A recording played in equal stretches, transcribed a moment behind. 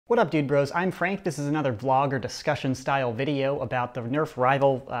What up, dude bros? I'm Frank. This is another vlog or discussion style video about the Nerf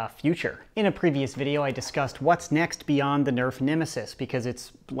rival future. In a previous video, I discussed what's next beyond the Nerf Nemesis because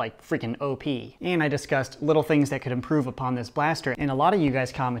it's like freaking OP. And I discussed little things that could improve upon this blaster. And a lot of you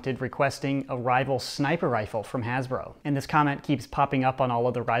guys commented requesting a rival sniper rifle from Hasbro. And this comment keeps popping up on all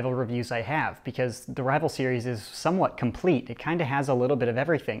of the rival reviews I have because the rival series is somewhat complete. It kind of has a little bit of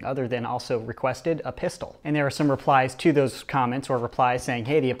everything other than also requested a pistol. And there are some replies to those comments or replies saying,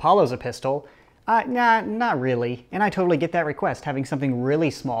 hey, the Apollo's a pistol. Nah, not really. And I totally get that request, having something really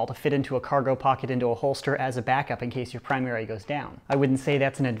small to fit into a cargo pocket into a holster as a backup in case your primary goes down. I wouldn't say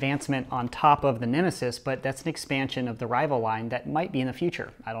that's an advancement on top of the Nemesis, but that's an expansion of the rival line that might be in the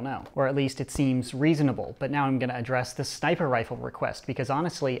future. I don't know. Or at least it seems reasonable. But now I'm going to address the sniper rifle request because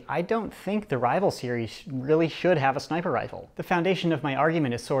honestly, I don't think the rival series really should have a sniper rifle. The foundation of my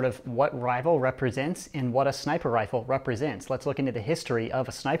argument is sort of what rival represents and what a sniper rifle represents. Let's look into the history of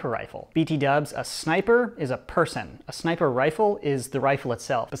a sniper rifle. BT dubs, a sniper is a person. A sniper rifle is the rifle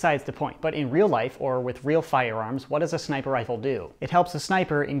itself, besides the point. But in real life, or with real firearms, what does a sniper rifle do? It helps a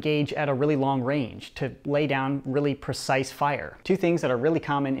sniper engage at a really long range to lay down really precise fire. Two things that are really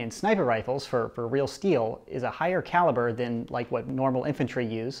common in sniper rifles for real steel is a higher caliber than like what normal infantry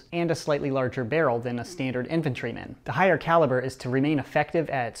use, and a slightly larger barrel than a standard infantryman. The higher caliber is to remain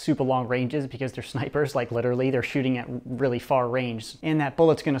effective at super long ranges because they're snipers, like literally they're shooting at really far range, and that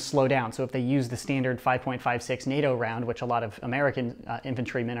bullet's going to slow down. So if they use the standard 5.56 NATO round, which a lot of American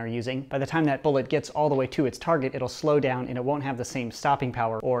infantrymen are using, by the time that bullet gets all the way to its target, it'll slow down and it won't have the same stopping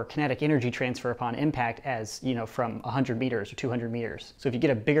power or kinetic energy transfer upon impact as, you know, from 100 meters or 200 meters. So if you get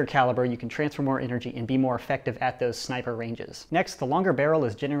a bigger caliber, you can transfer more energy and be more effective at those sniper ranges. Next, the longer barrel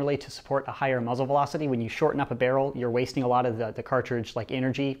is generally to support a higher muzzle velocity. When you shorten up a barrel, you're wasting a lot of the cartridge like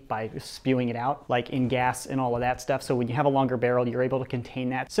energy by spewing it out, like in gas and all of that stuff. So when you have a longer barrel, you're able to contain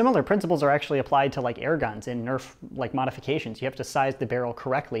that. Similar principles are actually applied to like air guns and Nerf like modifications. You have to size the barrel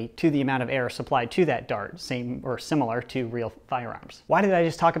correctly to the amount of air supplied to that dart, same or similar to real firearms. Why did I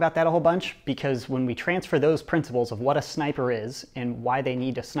just talk about that a whole bunch? Because when we transfer those principles of what a sniper is and why they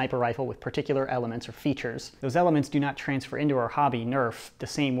need a sniper rifle with particular elements or features, those elements do not transfer into our hobby, Nerf, the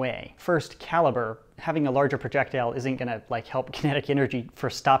same way. First, caliber. Having a larger projectile isn't gonna like help kinetic energy for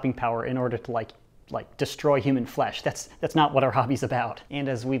stopping power in order to like destroy human flesh. That's not what our hobby's about. And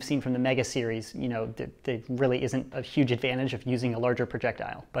as we've seen from the Mega series, you know, there really isn't a huge advantage of using a larger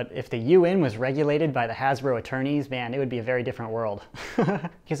projectile. But if the UN was regulated by the Hasbro attorneys, man, it would be a very different world.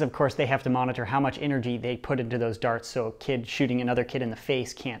 Because of course they have to monitor how much energy they put into those darts so a kid shooting another kid in the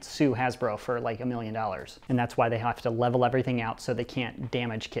face can't sue Hasbro for like $1 million. And that's why they have to level everything out so they can't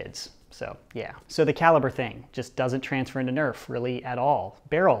damage kids. So yeah. So the caliber thing just doesn't transfer into Nerf really at all.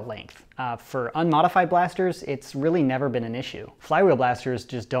 Barrel length. For unmodified blasters, it's really never been an issue. Flywheel blasters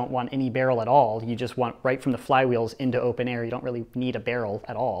just don't want any barrel at all. You just want right from the flywheels into open air. You don't really need a barrel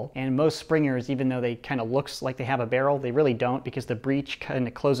at all. And most springers, even though they kind of looks like they have a barrel, they really don't because the breech kind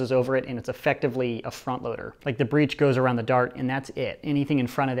of closes over it and it's effectively a front loader. Like the breech goes around the dart and that's it. Anything in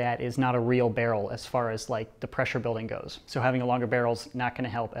front of that is not a real barrel as far as like the pressure building goes. So having a longer barrel's not going to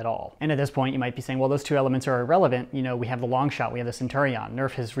help at all. And at this point, you might be saying, well, those two elements are irrelevant. You know, we have the long shot, we have the Centurion.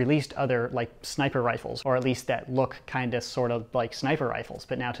 Nerf has released other like sniper rifles, or at least that look kind of sort of like sniper rifles.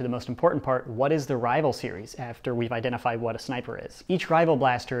 But now to the most important part, what is the rival series after we've identified what a sniper is? Each rival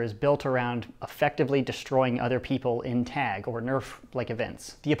blaster is built around effectively destroying other people in tag or Nerf like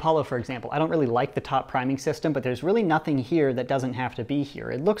events. The Apollo, for example, I don't really like the top priming system, but there's really nothing here that doesn't have to be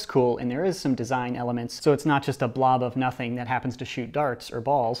here. It looks cool and there is some design elements, so it's not just a blob of nothing that happens to shoot darts or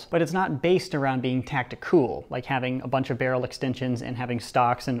balls, but it's not based around being tactical, like having a bunch of barrel extensions and having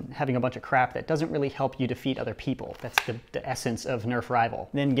stocks and having a bunch of crap that doesn't really help you defeat other people. That's the essence of Nerf rival.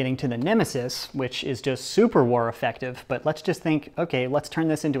 Then getting to the Nemesis, which is just super war effective, but let's just think, okay, let's turn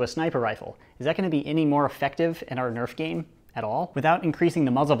this into a sniper rifle. Is that going to be any more effective in our Nerf game? At all? Without increasing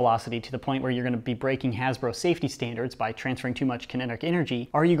the muzzle velocity to the point where you're going to be breaking Hasbro safety standards by transferring too much kinetic energy,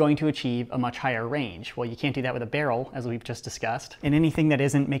 are you going to achieve a much higher range? Well, you can't do that with a barrel, as we've just discussed. And anything that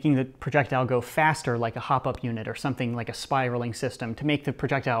isn't making the projectile go faster, like a hop-up unit or something like a spiraling system, to make the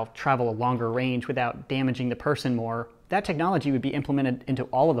projectile travel a longer range without damaging the person more, that technology would be implemented into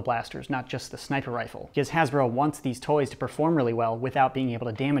all of the blasters, not just the sniper rifle. Because Hasbro wants these toys to perform really well without being able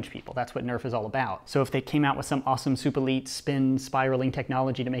to damage people. That's what Nerf is all about. So if they came out with some awesome super elite spin spiraling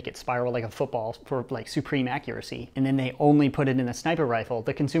technology to make it spiral like a football for like supreme accuracy, and then they only put it in the sniper rifle,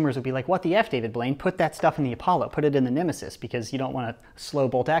 the consumers would be like, what the F, David Blaine? Put that stuff in the Apollo, put it in the Nemesis, because you don't want a slow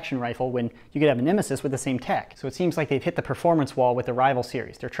bolt action rifle when you could have a Nemesis with the same tech. So it seems like they've hit the performance wall with the rival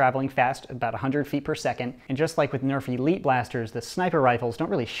series. They're traveling fast, about 100 feet per second, and just like with Nerf elite blasters, the sniper rifles don't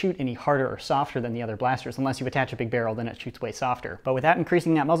really shoot any harder or softer than the other blasters. Unless you attach a big barrel, then it shoots way softer. But without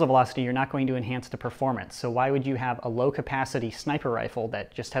increasing that muzzle velocity, you're not going to enhance the performance. So why would you have a low capacity sniper rifle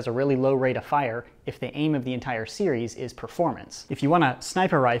that just has a really low rate of fire if the aim of the entire series is performance? If you want a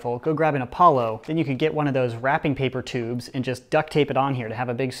sniper rifle, go grab an Apollo, then you could get one of those wrapping paper tubes and just duct tape it on here to have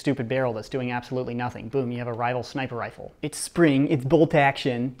a big stupid barrel that's doing absolutely nothing. Boom, you have a rival sniper rifle. It's spring, it's bolt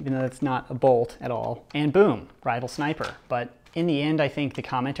action, even though it's not a bolt at all. And boom, rival sniper. But in the end, I think the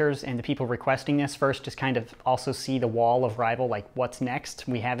commenters and the people requesting this first just kind of also see the wall of rival, like what's next?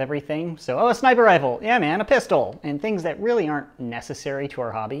 We have everything. So, oh, a sniper rifle. Yeah, man, a pistol. And things that really aren't necessary to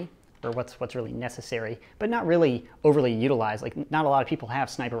our hobby, or what's really necessary, but not really overly utilized. Like, not a lot of people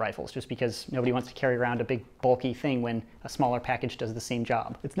have sniper rifles just because nobody wants to carry around a big bulky thing when a smaller package does the same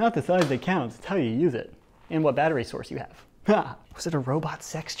job. It's not the size that counts, it's how you use it and what battery source you have. Ha! Was it a robot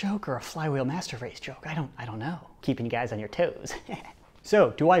sex joke or a flywheel master race joke? I don't know. Keeping you guys on your toes.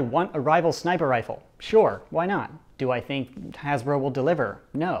 So, do I want a rival sniper rifle? Sure, why not? Do I think Hasbro will deliver?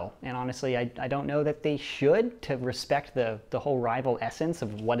 No. And honestly, I don't know that they should, to respect the whole rival essence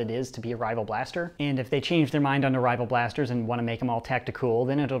of what it is to be a rival blaster. And if they change their mind on the rival blasters and want to make them all tactical,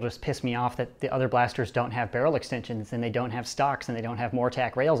 then it'll just piss me off that the other blasters don't have barrel extensions and they don't have stocks and they don't have more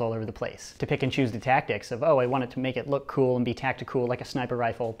tack rails all over the place. To pick and choose the tactics of, oh, I want it to make it look cool and be tactical like a sniper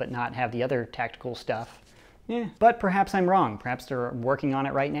rifle, but not have the other tactical stuff. Yeah, but perhaps I'm wrong. Perhaps they're working on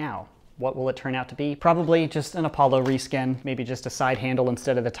it right now. What will it turn out to be? Probably just an Apollo reskin, maybe just a side handle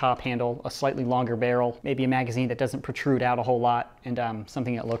instead of the top handle, a slightly longer barrel, maybe a magazine that doesn't protrude out a whole lot, and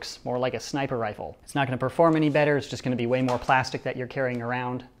something that looks more like a sniper rifle. It's not going to perform any better, it's just going to be way more plastic that you're carrying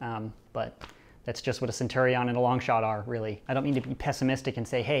around, but that's just what a Centurion and a Longshot are, really. I don't mean to be pessimistic and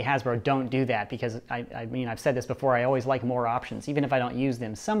say, hey, Hasbro, don't do that, because I mean, I've said this before, I always like more options. Even if I don't use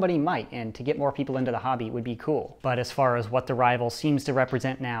them, somebody might, and to get more people into the hobby would be cool. But as far as what the rival seems to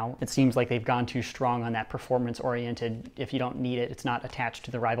represent now, it seems like they've gone too strong on that performance-oriented, if you don't need it, it's not attached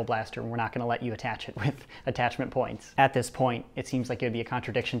to the rival blaster, and we're not going to let you attach it with attachment points. At this point, it seems like it would be a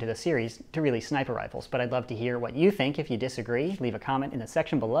contradiction to the series to release sniper rifles, but I'd love to hear what you think. If you disagree, leave a comment in the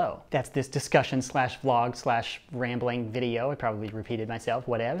section below. That's this discussion slash vlog slash rambling video. I probably repeated myself,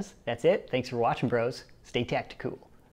 whatevs. That's it. Thanks for watching, bros. Stay tactical.